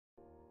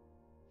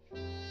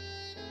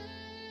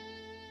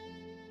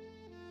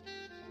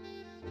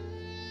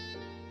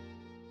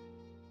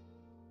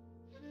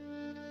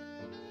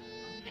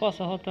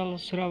Vasa Hotel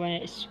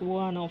Surabaya is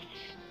one of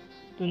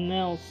the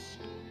newest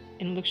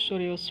and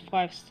luxurious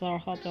five-star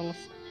hotels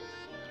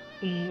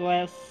in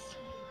West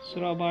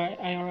Surabaya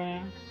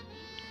area.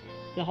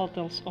 The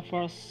hotel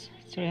offers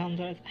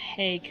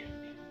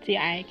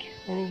 308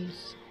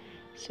 rooms,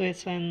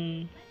 suites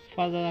and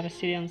Vasa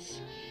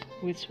residence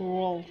with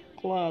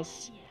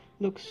world-class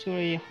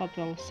luxury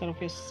hotel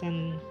service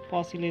and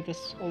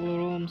facilities. All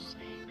rooms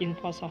in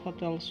Vasa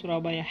Hotel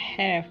Surabaya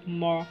have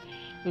more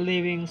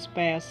living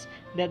space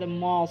than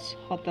most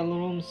hotel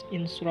rooms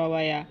in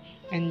Surabaya.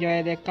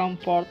 Enjoy the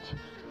comfort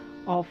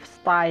of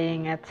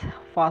staying at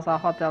Vasa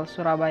Hotel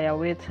Surabaya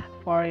with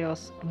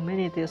various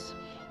amenities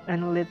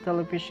and lit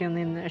television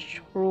in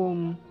each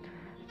room,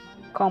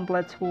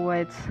 complete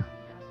with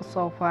a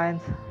sofa and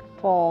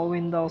tall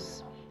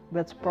windows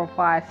that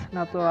provide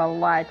natural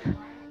light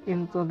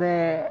into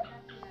the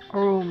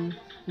room.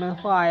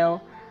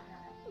 Meanwhile,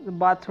 the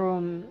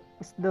bathroom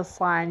is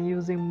designed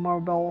using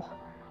marble,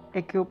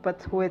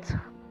 equipped with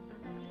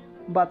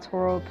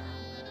bathrobe,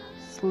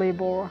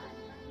 sleeper,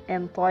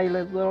 and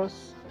toilet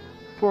doors.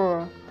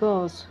 For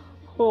those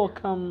who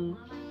come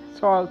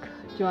through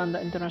Juanda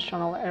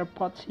International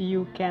Airport,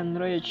 you can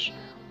reach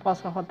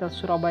Vasa Hotel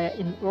Surabaya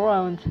in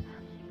around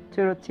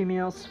 30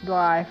 minutes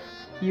drive.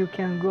 You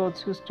can go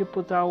to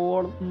Ciputra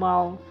World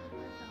Mall,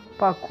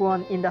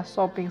 Pakuan Indah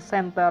Shopping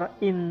Center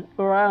in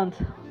around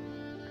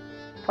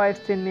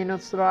 15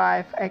 minutes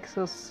drive.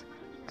 Access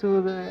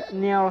to the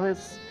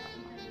nearest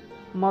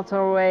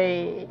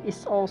motorway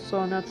is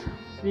also not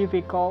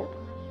difficult,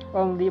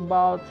 only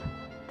about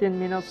 10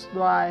 minutes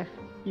drive.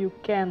 You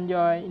can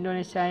enjoy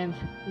Indonesia and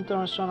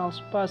international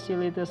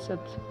facilities at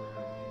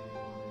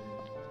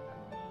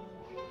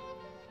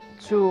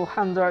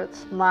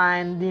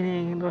 209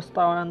 dining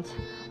restaurants.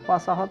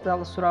 Vasa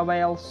Hotel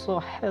Surabaya also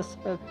has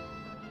a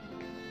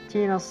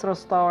Chinese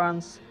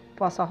restaurant.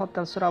 Vasa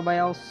Hotel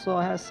Surabaya also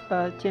has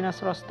a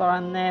Chinese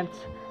restaurant named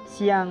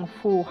Siang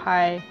Fu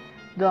Hai.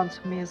 Don't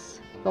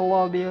miss the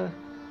lobby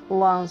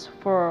lounge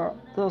for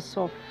those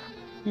of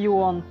you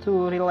want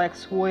to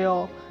relax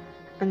while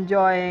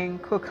enjoying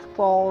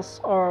cocktails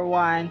or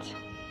wine.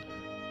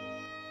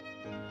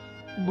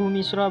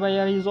 Bumi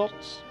Surabaya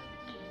Resorts,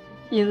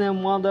 in a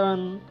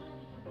modern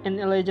and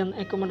elegant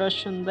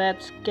accommodation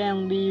that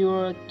can be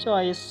your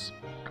choice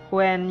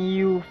when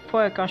you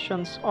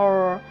vacations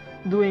or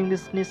doing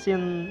business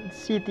in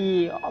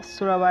city of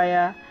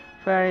Surabaya.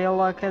 Very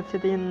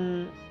located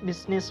in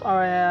business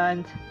area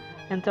and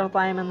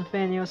entertainment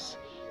venues.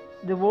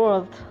 The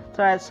World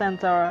Trade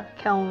Center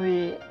can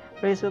be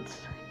reached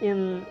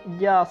in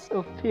just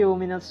a few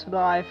minutes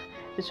drive.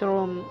 Each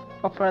room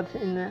operates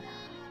in a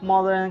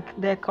modern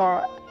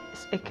decor,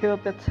 is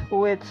equipped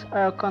with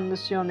air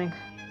conditioning,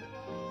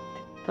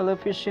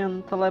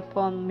 television,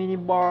 telephone,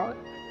 minibar,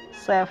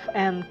 safe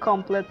and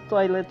complete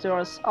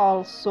toiletries.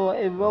 Also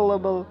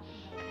available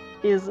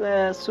is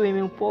a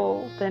swimming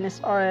pool,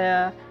 tennis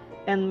area,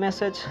 and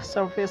massage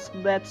service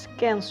that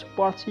can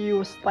support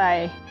your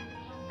stay.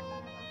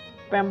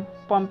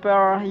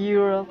 Pamper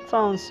your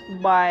thoughts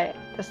by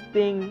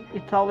tasting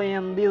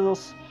Italian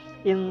dishes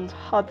in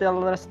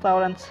hotel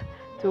restaurants.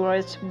 To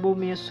reach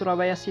Bumi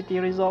Surabaya City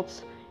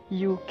Resorts,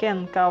 you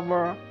can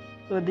cover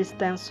a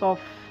distance of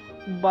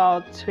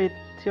about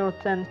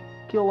 13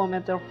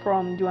 km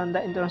from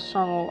Juanda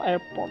International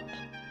Airport.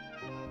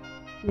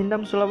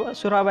 Lindam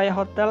Surabaya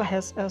Hotel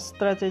has a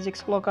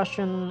strategic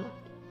location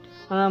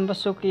on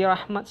Basuki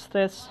Rahmat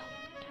Street,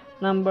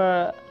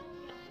 number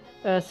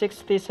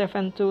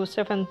 67 to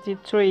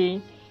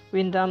 73.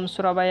 Windham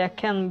Surabaya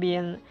can be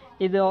an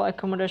ideal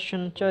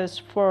accommodation choice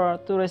for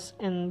tourists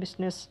and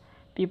business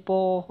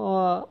people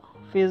who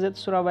visit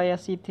Surabaya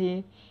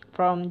city.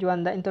 From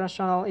Juanda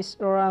International is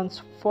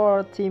around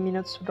 40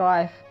 minutes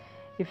drive.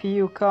 If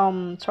you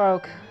come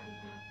through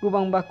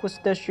Gubang Baku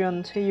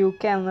Station, you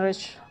can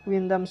reach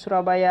Windham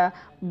Surabaya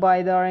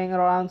by driving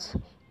around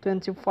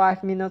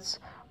 25 minutes.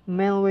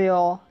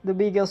 Meanwhile, the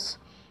biggest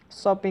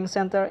shopping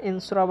center in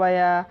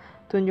Surabaya,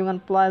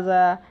 Tunjungan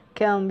Plaza,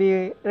 can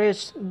be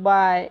reached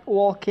by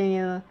walking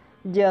in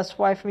just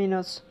 5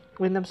 minutes.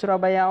 Windham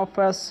Surabaya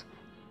offers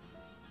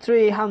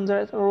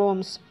 300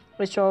 rooms,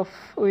 each of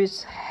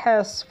which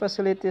has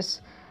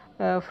facilities,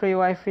 free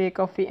Wi-Fi,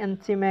 coffee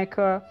and tea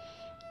maker,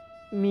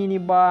 mini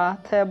bar,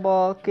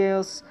 table,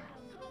 kiosk,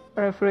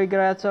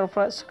 refrigerator,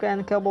 flat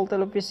screen, cable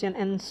television,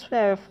 and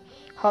safe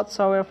hot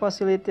shower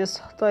facilities,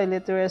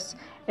 toiletries,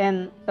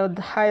 and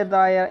a hair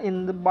dryer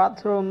in the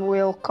bathroom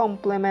will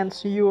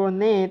complement your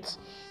needs.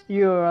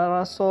 Your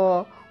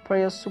also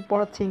various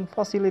supporting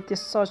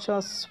facilities such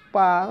as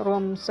spa,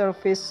 room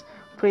service,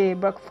 free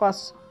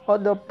breakfast,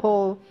 outdoor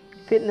pool,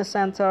 fitness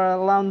center,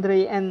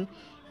 laundry, and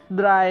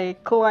dry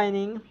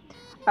cleaning,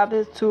 up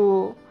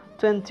to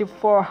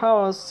 24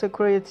 hours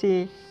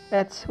security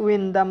at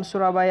Windham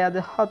Surabaya.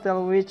 The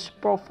hotel, which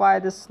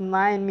provides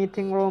 9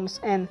 meeting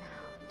rooms and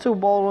 2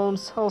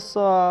 ballrooms,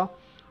 also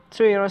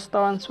 3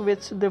 restaurants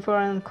with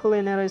different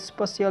culinary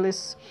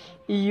specialists.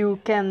 You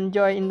can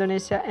enjoy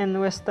Indonesia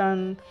and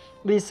Western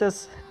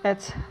dishes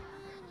at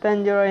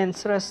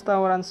Tangerines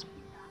restaurants.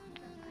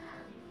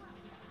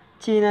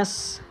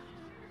 Chinese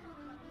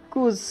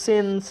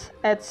cuisines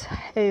at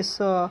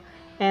Haiso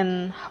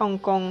and Hong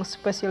Kong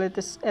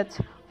specialties at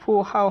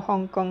Fu Hao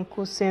Hong Kong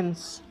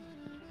Cuisines.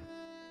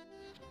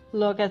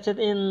 Located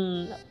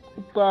in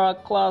upper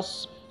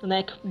class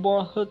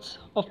neighborhood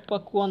of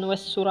Pakuan,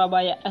 West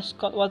Surabaya,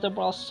 Ascot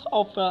Waterfalls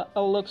offer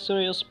a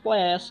luxurious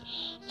place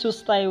to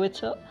stay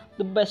with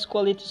the best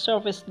quality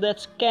service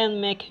that can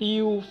make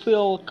you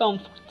feel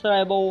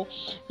comfortable.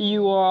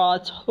 You are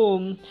at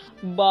home.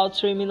 About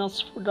 3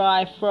 minutes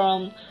drive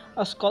from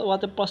Ascot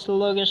Waterfalls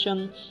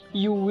location,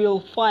 you will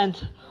find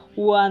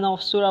one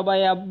of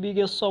Surabaya's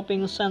biggest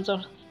shopping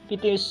centers,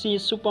 PTC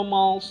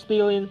Supermall.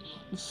 Still in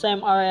the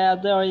same area,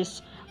 there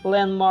is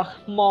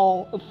Landmark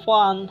Mall, a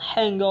fun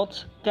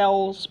hangout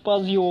called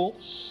Spazio.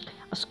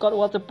 Ascot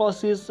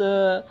Waterfalls is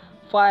a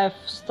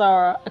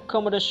 5-star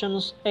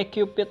accommodations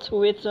equipped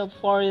with a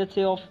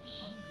variety of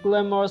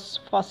glamorous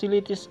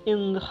facilities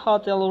in the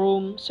hotel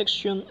room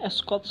section.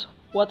 Ascot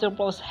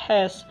Waterfalls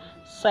has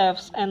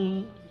chefs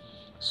and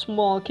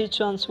small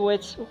kitchens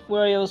with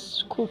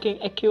various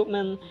cooking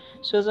equipment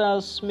such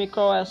as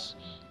microwaves,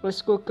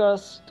 rice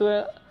cookers,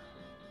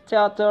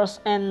 theaters,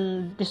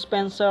 and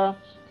dispenser.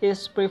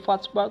 His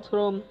private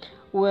bathroom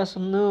was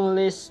no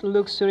less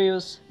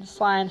luxurious,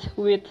 designed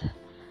with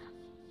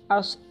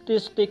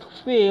artistic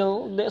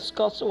feel. The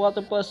Scotch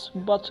Waterfalls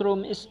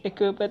bathroom is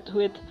equipped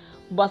with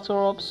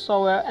bathrobe,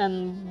 shower,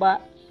 and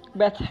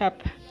bathtub.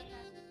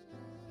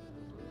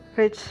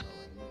 Rich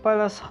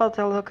Palace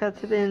Hotel,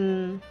 located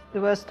in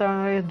the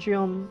western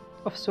region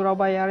of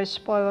Surabaya.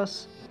 Rich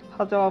Palace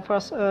Hotel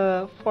offers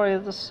a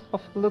variety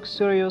of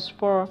luxurious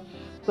for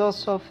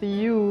those of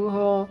you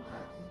who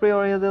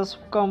prioritize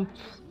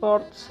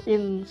comfort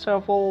in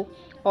travel.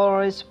 All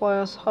Rich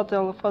Palace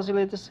Hotel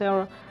facilities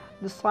are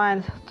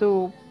designed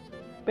to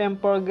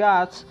pamper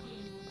guests,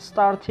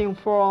 starting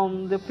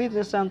from the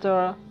fitness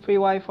center, free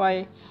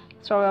Wi-Fi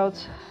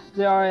throughout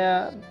the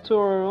area,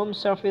 tour room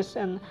service,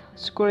 and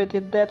security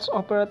that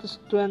operates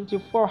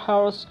 24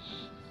 hours.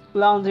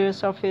 Laundry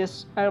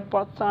service,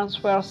 airport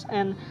transfers,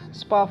 and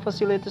spa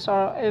facilities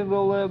are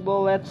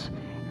available at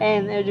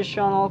an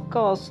additional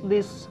cost.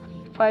 This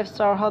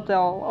 5-star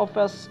hotel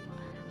offers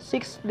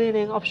 6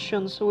 dining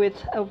options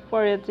with a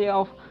variety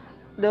of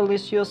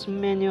delicious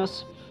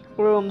menus.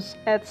 Rooms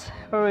at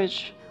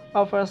Heritage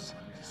offers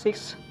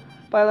 6.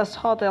 Palace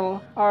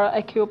Hotel are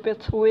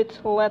equipped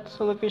with LED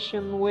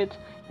television with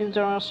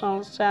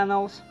international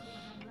channels,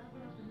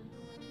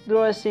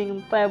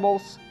 dressing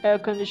tables, air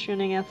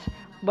conditioning, and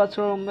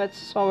bathroom with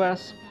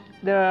showers.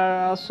 There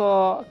are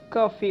also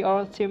coffee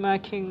or tea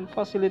making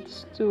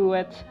facilities to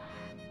add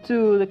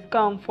to the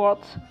comfort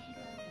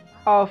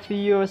of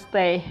your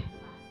stay.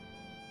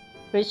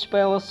 Rich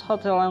Palace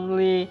Hotel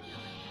only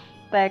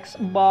takes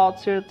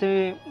about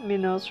 30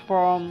 minutes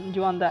from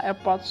Juanda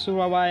Airport,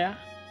 Surabaya.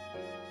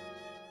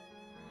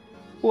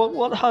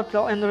 Woodward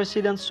Hotel and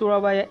Residence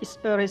Surabaya is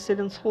a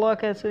residence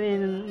located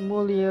in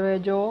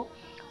Mulyorejo.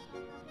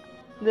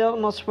 The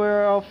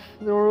atmosphere of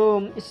the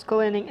room is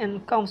clean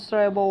and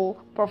comfortable,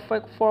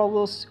 perfect for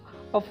those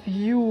of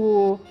you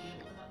who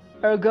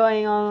are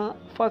going on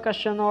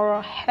vacation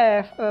or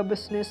have a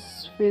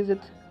business visit.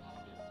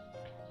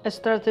 A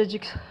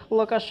strategic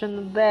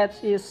location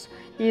that is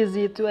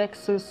easy to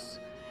access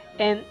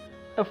and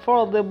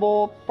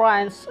affordable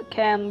price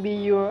can be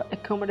your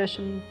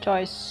accommodation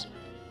choice.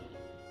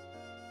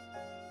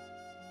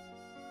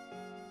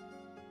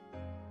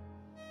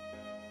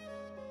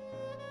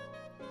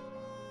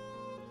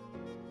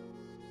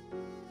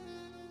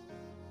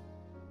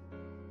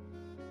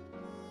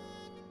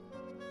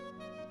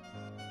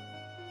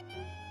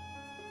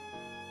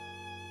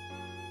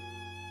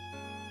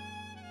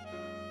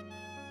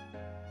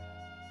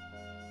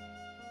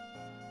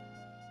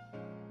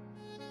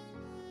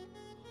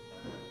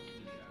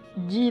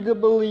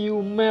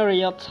 GW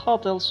Marriott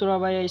Hotel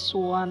Surabaya is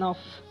one of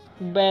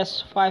the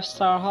best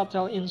 5-star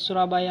hotels in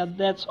Surabaya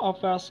that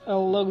offers a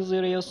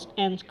luxurious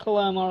and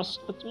glamorous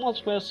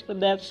atmosphere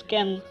that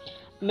can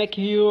make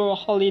your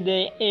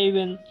holiday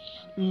even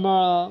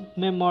more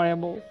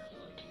memorable.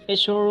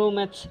 Each room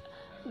at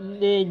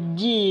the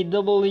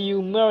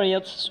GW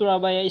Marriott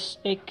Surabaya is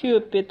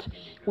equipped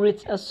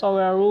with a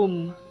shower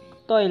room,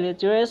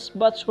 toiletries,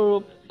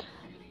 bathroom,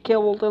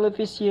 cable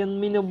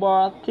television,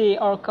 minibar, tea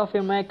or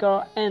coffee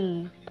maker,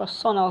 and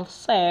personal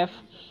chef.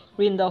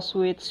 Windows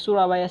with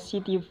Surabaya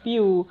City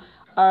view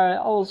are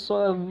also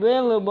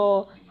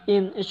available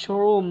in each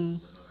room.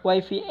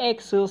 Wi-Fi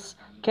access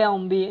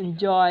can be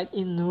enjoyed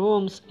in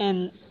rooms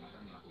and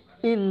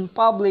in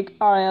public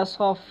areas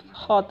of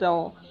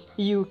hotel.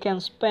 You can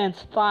spend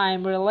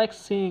time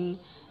relaxing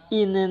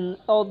in an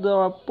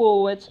outdoor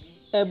pool with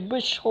a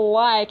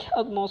beach-like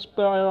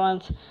atmosphere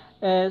around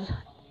it.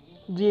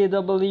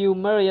 GW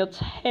Marriott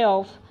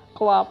Health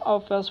Club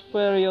offers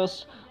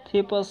various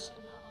types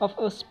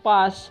of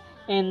spas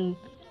and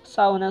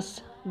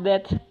saunas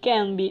that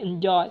can be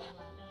enjoyed.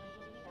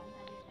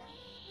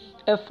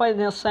 A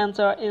fitness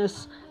center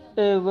is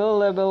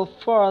available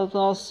for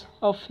those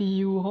of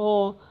you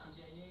who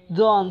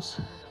don't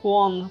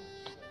want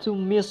to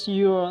miss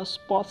your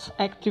sports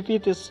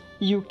activities,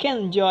 you can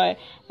enjoy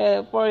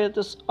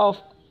varieties of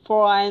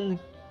foreign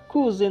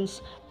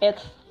cuisines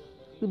at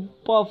the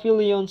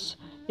pavilion's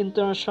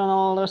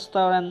international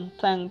restaurant,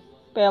 Tang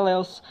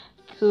Palace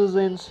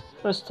Cuisines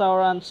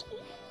restaurants,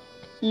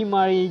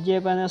 Imari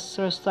Japanese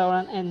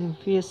restaurant, and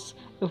fish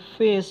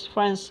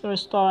French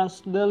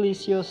restaurants.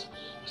 Delicious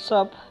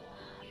soup,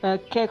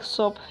 cake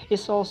soup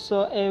is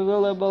also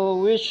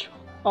available, which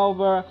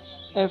offer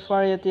a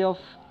variety of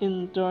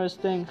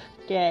interesting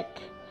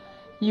cake.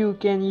 You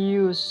can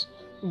use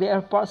the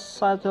airport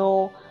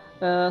shuttle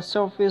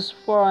service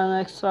for an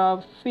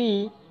extra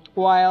fee,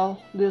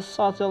 while the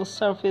shuttle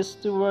service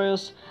to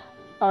various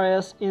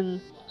areas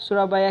in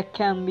Surabaya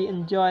can be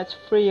enjoyed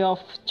free of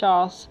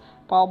charge.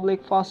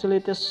 Public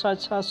facilities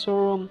such as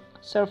room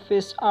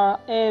service are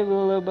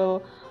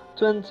available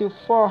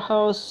 24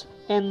 hours,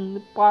 and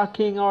the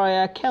parking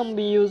area can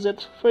be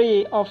used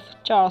free of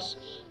charge.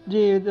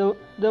 The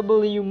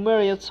W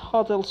Marriott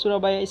Hotel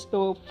Surabaya is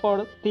a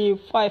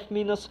 45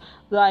 minutes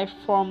drive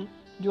from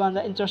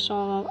Juanda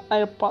International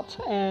Airport.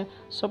 A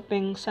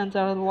shopping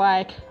center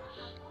like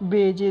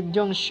BG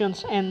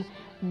Junctions and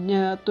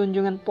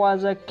Tunjungan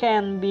Plaza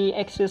can be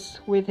accessed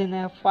within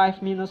a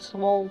 5 minutes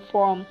walk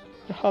from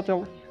the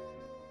hotel.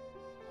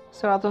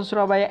 Sheraton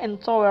Surabaya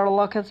and Tower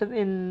located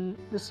in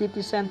the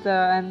city center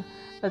and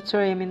a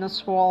 3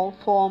 minutes walk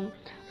from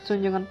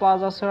Tunjungan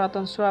Plaza.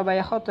 Sheraton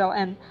Surabaya Hotel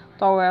and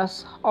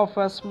Towers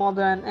offers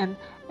modern and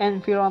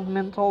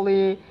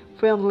environmentally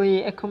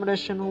friendly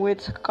accommodation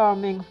with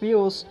calming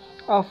views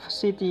of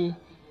city.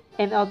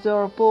 An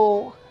outdoor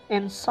pool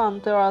and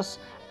sun terrace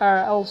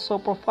are also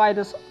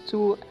provided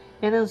to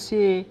enhance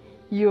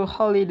your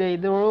holiday.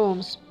 The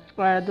rooms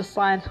are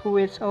designed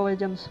with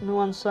elegant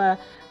nuance,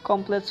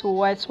 complete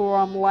white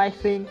warm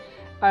lighting,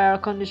 air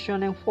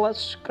conditioning, flat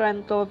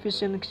screen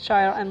television,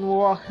 chair and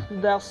work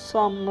desk.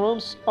 Some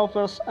rooms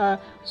offers a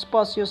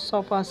spacious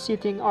sofa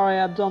sitting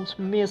area. Don't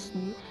miss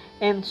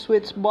and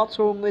suite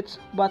bathroom with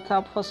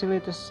bathtub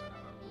facilities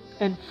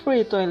and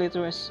free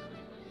toiletries.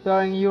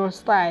 During your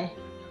stay,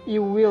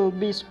 you will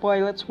be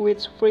spoiled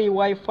with free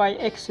Wi-Fi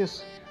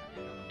access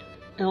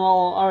in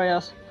all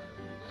areas,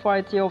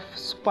 variety of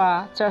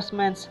spa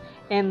treatments,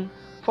 and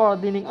for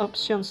dining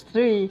options.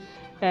 3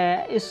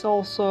 is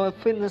also a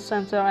fitness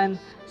center and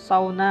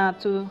sauna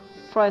to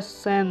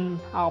freshen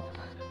up.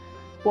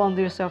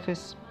 Laundry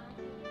service,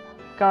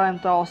 car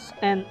rentals,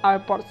 and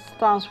airport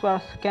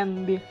transfers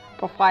can be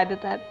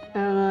provided at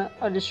an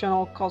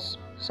additional cost.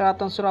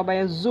 Sheraton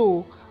Surabaya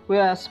Zoo,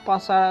 whereas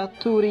Pasar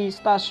Turi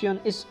Station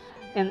is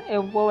an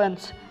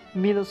equivalent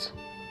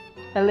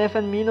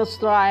 11 minutes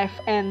drive,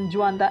 and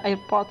Juanda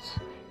Airport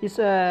is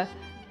a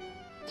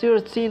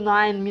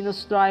 39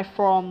 minutes drive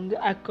from the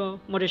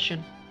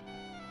accommodation.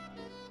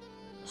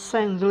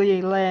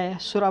 Shangri-La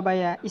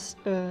Surabaya is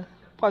a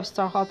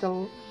 5-star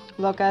hotel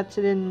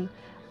located in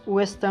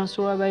western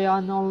Surabaya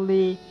and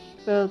only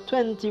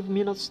 20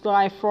 minutes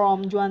drive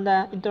from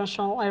Juanda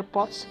International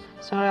Airport.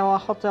 Shangri-La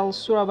Hotel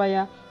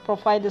Surabaya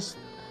provides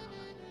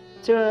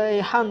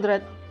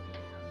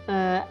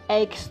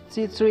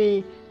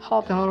 383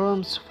 hotel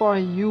rooms for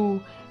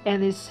you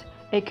and is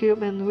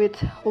equipment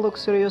with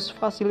luxurious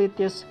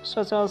facilities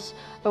such as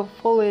a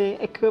fully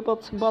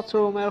equipped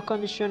bathroom, air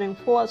conditioning,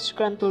 flat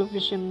screen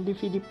television,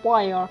 DVD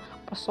player,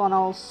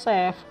 personal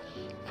chef,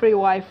 free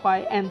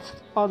Wi-Fi, and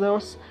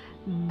others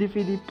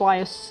DVD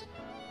players.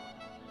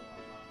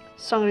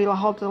 Shangri-La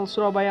Hotel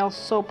Surabaya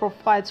also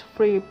provides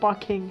free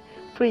parking,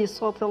 free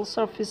hotel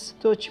service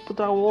to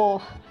Ciputra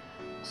World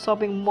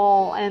Shopping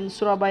Mall and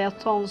Surabaya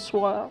Town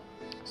Square,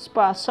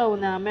 spa,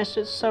 sauna,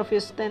 massage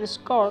service, tennis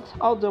court,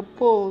 outdoor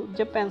pool,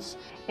 Japanese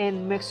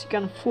and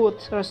Mexican food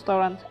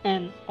restaurant,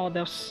 and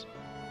others.